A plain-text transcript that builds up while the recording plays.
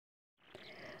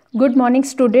Good morning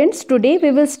students. Today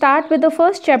we will start with the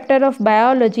first chapter of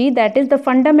biology, that is the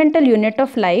fundamental unit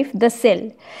of life, the cell.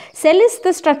 Cell is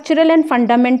the structural and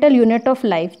fundamental unit of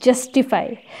life.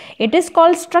 Justify. It is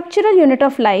called structural unit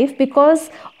of life because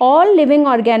all living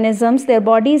organisms, their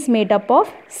body is made up of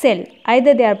cell.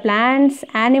 Either they are plants,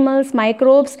 animals,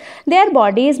 microbes, their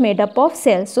body is made up of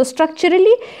cells. So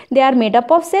structurally they are made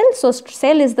up of cells. So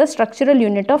cell is the structural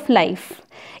unit of life.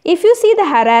 If you see the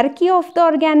hierarchy of the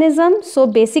organism, so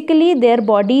basically their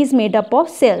body is made up of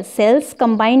cells. Cells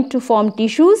combine to form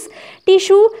tissues.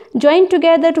 Tissue join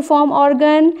together to form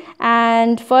organ,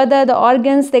 and further the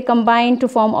organs they combine to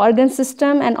form organ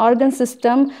system, and organ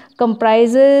system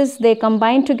they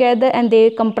combine together and they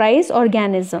comprise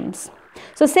organisms.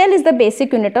 So cell is the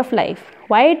basic unit of life.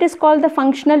 Why it is called the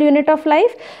functional unit of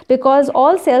life? Because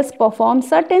all cells perform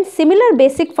certain similar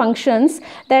basic functions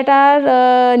that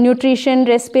are nutrition,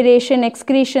 respiration,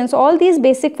 excretions. All these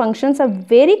basic functions are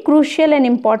very crucial and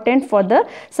important for the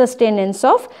sustenance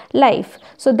of life.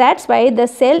 So that's why the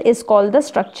cell is called the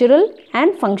structural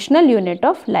and functional unit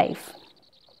of life.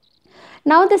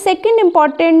 Now the second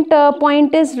important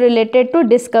point is related to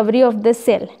discovery of the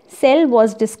cell. Cell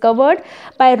was discovered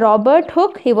by Robert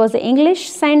Hooke. He was an English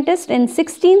scientist in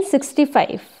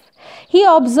 1665. He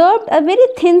observed a very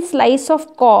thin slice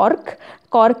of cork.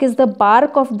 Cork is the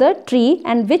bark of the tree,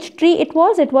 and which tree it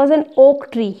was? It was an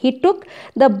oak tree. He took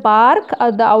the bark,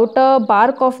 the outer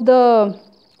bark of the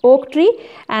oak tree,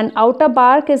 and outer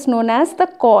bark is known as the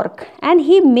cork, and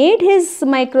he made his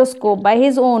microscope by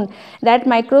his own. That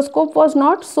microscope was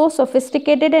not so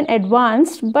sophisticated and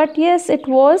advanced, but yes, it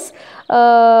was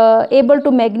able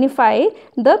to magnify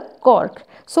the cork.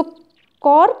 So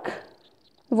cork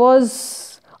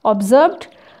was observed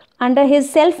under his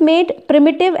self-made,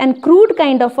 primitive and crude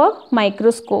kind of a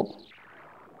microscope.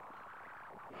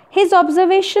 His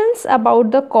observations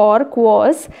about the cork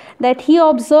was that he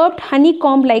observed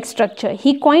honeycomb-like structure.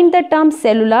 He coined the term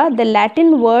cellula, the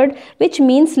Latin word which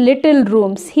means little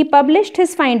rooms. He published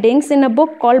his findings in a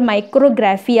book called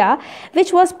Micrographia,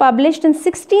 which was published in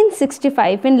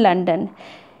 1665 in London.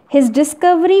 His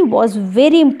discovery was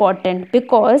very important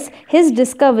because his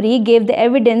discovery gave the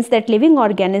evidence that living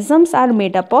organisms are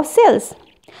made up of cells.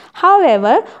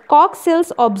 However, cork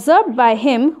cells observed by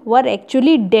him were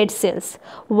actually dead cells.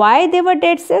 Why they were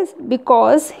dead cells?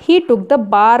 Because he took the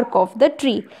bark of the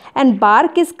tree, and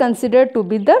bark is considered to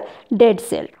be the dead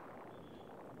cell.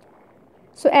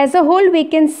 So as a whole, we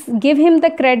can give him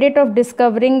the credit of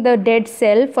discovering the dead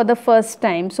cell for the first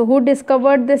time. So who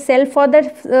discovered the cell for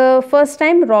the first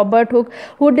time? Robert Hooke.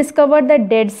 Who discovered the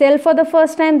dead cell for the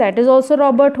first time? That is also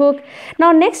Robert Hooke.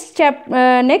 Now next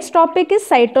topic is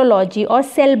cytology or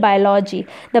cell biology.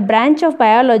 The branch of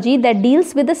biology that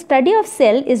deals with the study of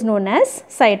cell is known as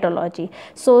cytology.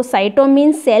 So cyto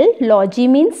means cell, logy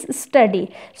means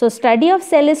study. So study of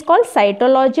cell is called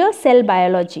cytology or cell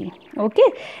biology. Okay,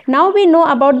 now we know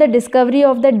about the discovery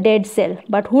of the dead cell,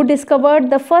 but who discovered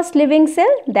the first living cell?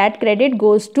 That credit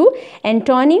goes to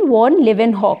Antony von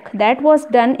Leeuwenhoek. That was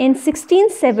done in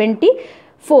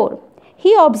 1674.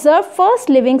 He observed first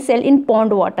living cell in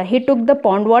pond water. He took the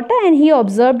pond water and he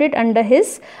observed it under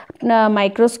his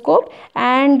microscope,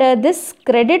 and this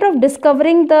credit of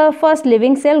discovering the first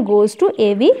living cell goes to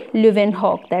A.V.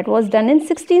 Leeuwenhoek. That was done in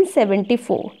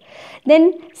 1674.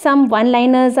 Then some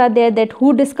one-liners are there that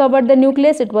who discovered the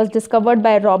nucleus? It was discovered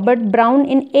by Robert Brown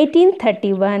in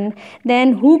 1831.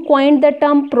 Then who coined the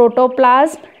term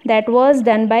protoplasm? That was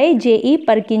done by J.E.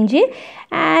 Purkinje,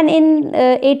 and in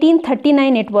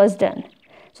 1839 it was done.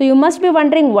 So you must be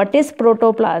wondering what is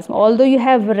protoplasm, although you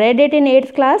have read it in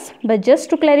 8th class, but just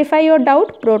to clarify your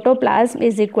doubt, protoplasm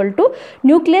is equal to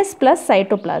nucleus plus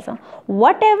cytoplasm.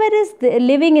 Whatever is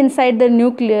living inside the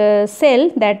nucleus cell,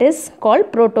 that is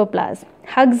called protoplasm.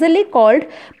 Huxley called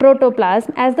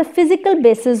protoplasm as the physical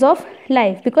basis of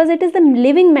life because it is the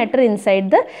living matter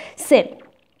inside the cell.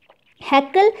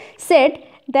 Haeckel said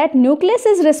that nucleus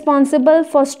is responsible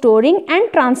for storing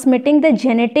and transmitting the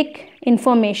genetic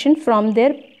information from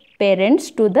their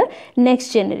parents to the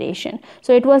next generation.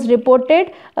 So it was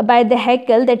reported by the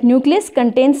Haeckel that nucleus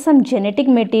contains some genetic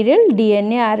material,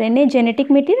 DNA, RNA genetic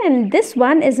material, and this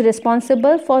one is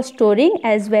responsible for storing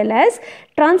as well as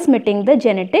transmitting the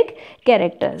genetic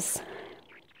characters.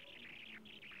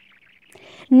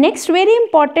 Next very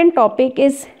important topic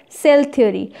is cell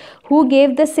theory. Who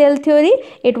gave the cell theory?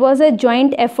 It was a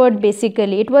joint effort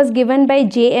basically. It was given by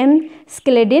J.M.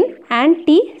 Schleiden and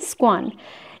T. Schwann.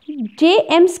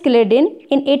 J.M. Schleiden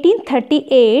in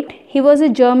 1838, he was a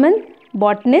German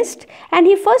botanist, and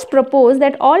he first proposed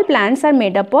that all plants are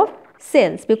made up of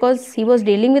cells, because he was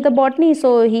dealing with the botany,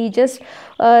 so he just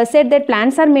said that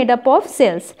plants are made up of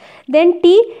cells. Then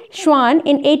T. Schwann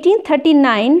in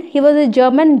 1839, he was a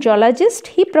German geologist.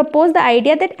 He proposed the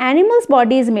idea that animal's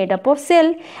body is made up of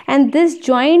cell, and this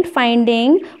joint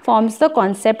finding forms the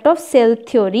concept of cell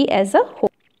theory as a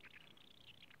whole.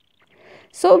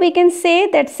 So we can say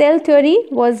that cell theory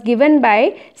was given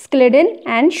by Schleiden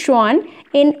and Schwann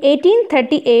in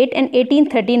 1838 and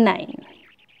 1839.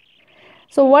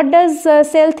 So what does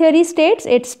cell theory states?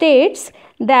 It states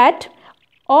that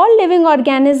all living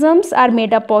organisms are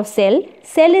made up of cell.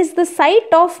 Cell is the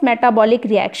site of metabolic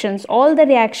reactions. All the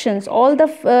reactions, all the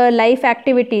life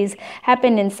activities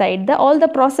happen inside. All the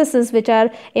processes which are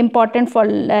important for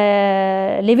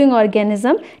living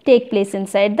organism take place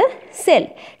inside the cell.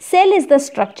 Cell is the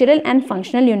structural and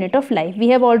functional unit of life. We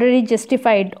have already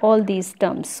justified all these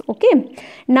terms. Okay.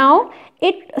 Now,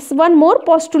 one more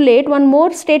postulate, one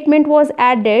more statement was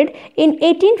added in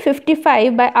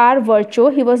 1855 by R. Virchow.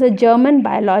 He was a German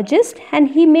biologist, and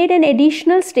he made an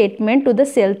additional statement to the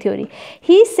cell theory.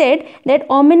 He said that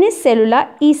omnis cellula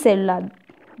e cellula.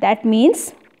 That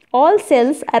means all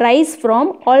cells arise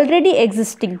from already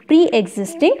existing,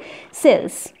 pre-existing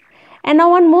cells. And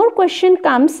now one more question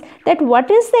comes, that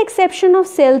what is the exception of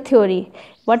cell theory?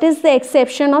 What is the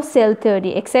exception of cell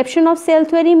theory? Exception of cell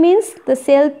theory means the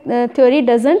cell theory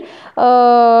doesn't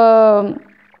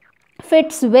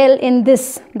fits well in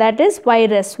this, that is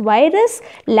virus. Virus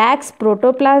lacks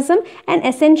protoplasm and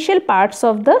essential parts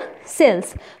of the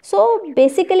cells. So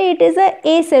basically it is a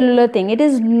acellular thing. It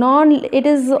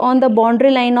is on the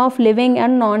boundary line of living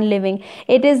and non-living.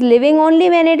 It is living only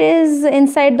when it is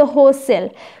inside the host cell.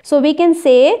 So we can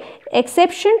say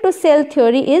exception to cell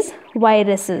theory is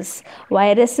viruses.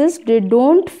 Viruses, they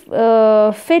don't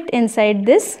fit inside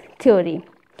this theory.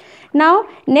 Now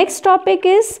next topic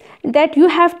is that you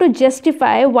have to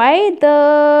justify why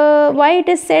it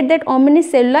is said that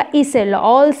omnis cellula e cellula,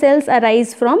 all cells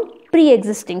arise from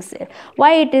pre-existing cell.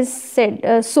 Why it is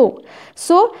said so?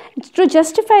 So to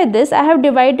justify this, I have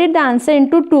divided the answer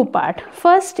into two parts.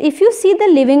 First, if you see the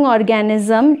living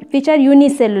organism which are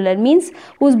unicellular, means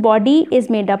whose body is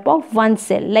made up of one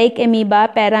cell, like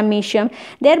amoeba, paramecium,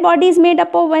 their body is made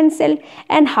up of one cell,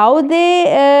 and how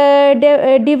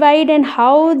they divide and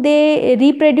how they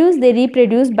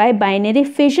reproduce by binary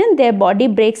fission. Their body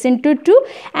breaks into two,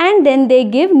 and then they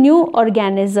give new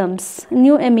organisms,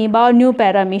 new amoeba or new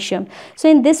paramecium. So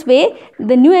in this way,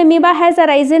 the new amoeba has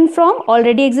arisen from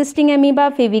already existing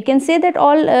amoeba. We can say that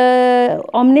all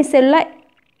omnis cellula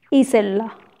e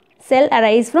cellula, cell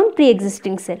arise from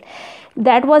pre-existing cell.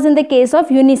 That was in the case of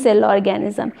unicellular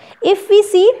organism. If we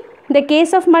see the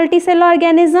case of multicellular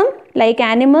organism like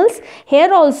animals,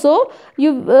 here also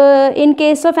in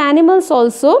case of animals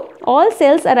also, all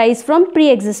cells arise from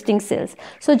pre-existing cells.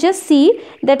 So just see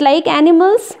that like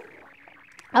animals,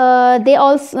 they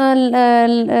also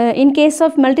in case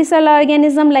of multicellular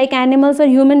organism like animals or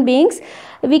human beings,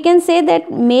 we can say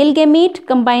that male gamete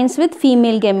combines with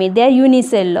female gamete. They are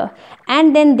unicellular,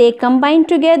 and then they combine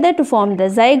together to form the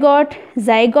zygote.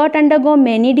 Zygote undergo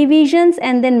many divisions,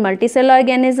 and then multicellular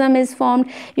organism is formed.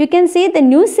 You can say the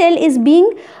new cell is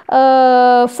being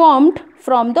formed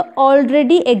from the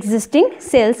already existing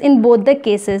cells in both the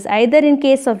cases, either in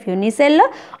case of unicellular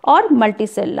or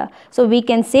multicellular. So we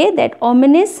can say that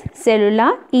omnis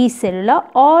cellula e cellula,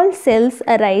 all cells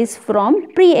arise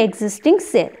from pre-existing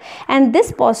cell, and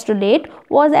this postulate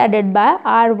was added by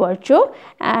R. Virchow,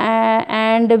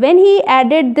 and when he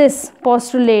added this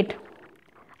postulate,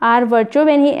 R. Virchow,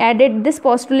 when he added this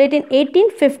postulate in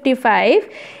 1855,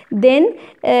 then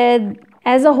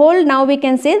as a whole, now we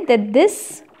can say that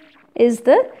this is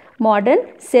the modern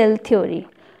cell theory.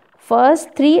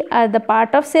 First three are the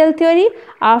part of cell theory.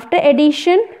 After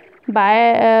addition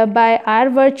by R.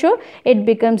 Virchow, it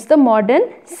becomes the modern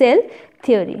cell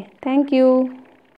theory. Thank you.